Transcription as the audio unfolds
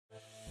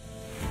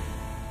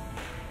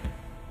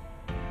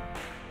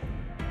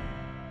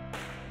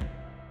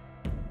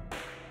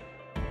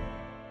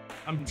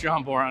I'm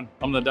John Boron.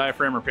 I'm the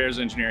diaphragm repairs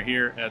engineer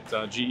here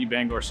at GE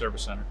Bangor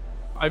Service Center.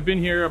 I've been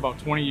here about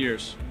 20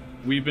 years.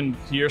 We've been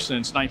here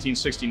since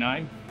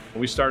 1969.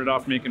 We started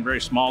off making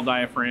very small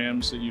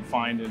diaphragms that you'd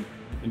find in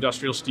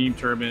industrial steam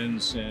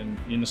turbines, and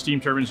in the steam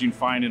turbines you'd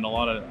find in a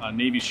lot of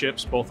Navy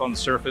ships, both on the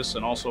surface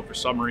and also for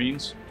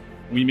submarines.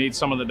 We made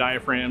some of the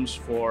diaphragms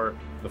for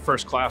the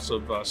first class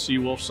of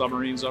Seawolf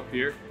submarines up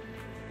here.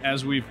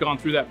 As we've gone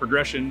through that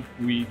progression,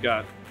 we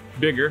got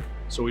bigger,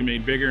 so we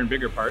made bigger and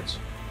bigger parts.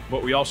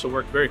 But we also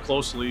worked very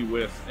closely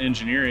with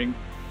engineering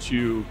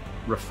to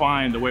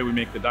refine the way we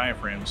make the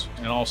diaphragms,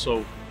 and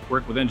also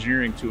work with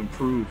engineering to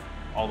improve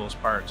all those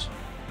parts.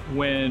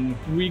 When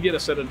we get a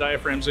set of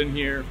diaphragms in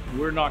here,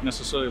 we're not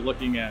necessarily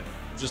looking at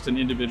just an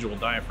individual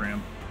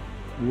diaphragm.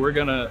 We're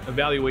gonna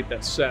evaluate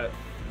that set.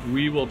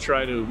 We will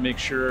try to make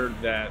sure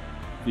that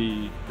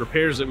the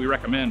repairs that we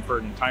recommend for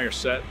an entire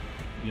set,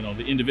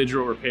 the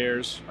individual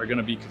repairs are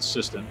gonna be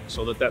consistent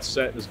so that that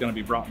set is gonna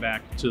be brought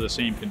back to the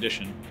same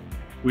condition.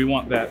 We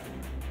want that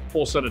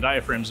whole set of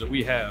diaphragms that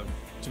we have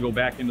to go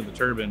back into the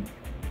turbine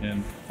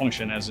and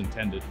function as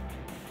intended.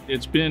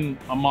 It's been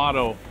a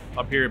motto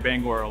up here at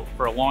Bangor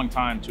for a long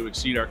time to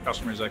exceed our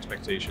customers'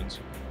 expectations.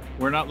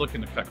 We're not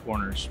looking to cut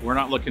corners. We're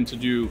not looking to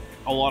do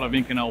a lot of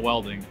Inconel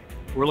welding.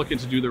 We're looking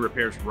to do the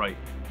repairs right.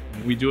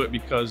 And we do it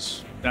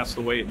because that's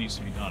the way it needs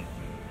to be done.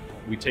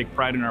 We take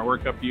pride in our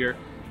work up here,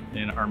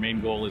 and our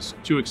main goal is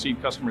to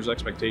exceed customers'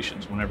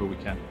 expectations whenever we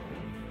can.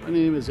 My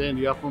name is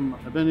Diaphragm.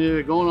 I've been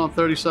here going on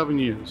 37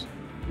 years.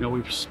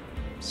 We've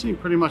seen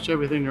pretty much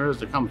everything there is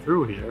to come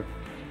through here.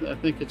 I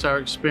think it's our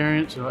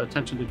experience, our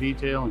attention to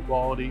detail and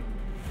quality,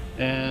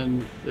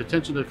 and the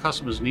attention to the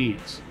customer's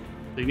needs.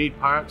 They need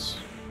parts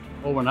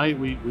overnight,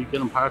 we get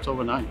them parts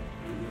overnight.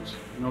 There's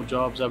no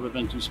job's ever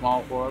been too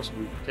small for us.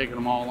 We've taken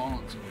them all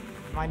on. So.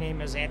 My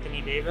name is Anthony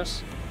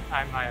Davis.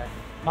 I'm a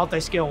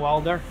multi-skill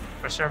welder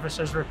for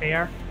surfaces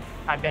repair.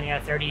 I've been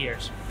here 30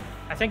 years.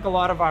 I think a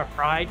lot of our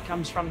pride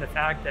comes from the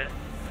fact that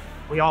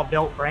we all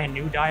built brand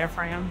new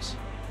diaphragms.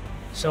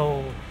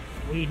 So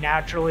we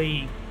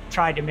naturally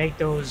tried to make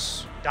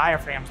those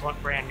diaphragms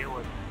look brand new.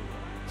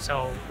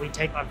 So we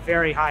take a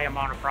very high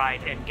amount of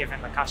pride in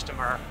giving the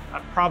customer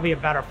probably a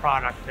better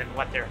product than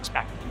what they're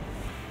expecting.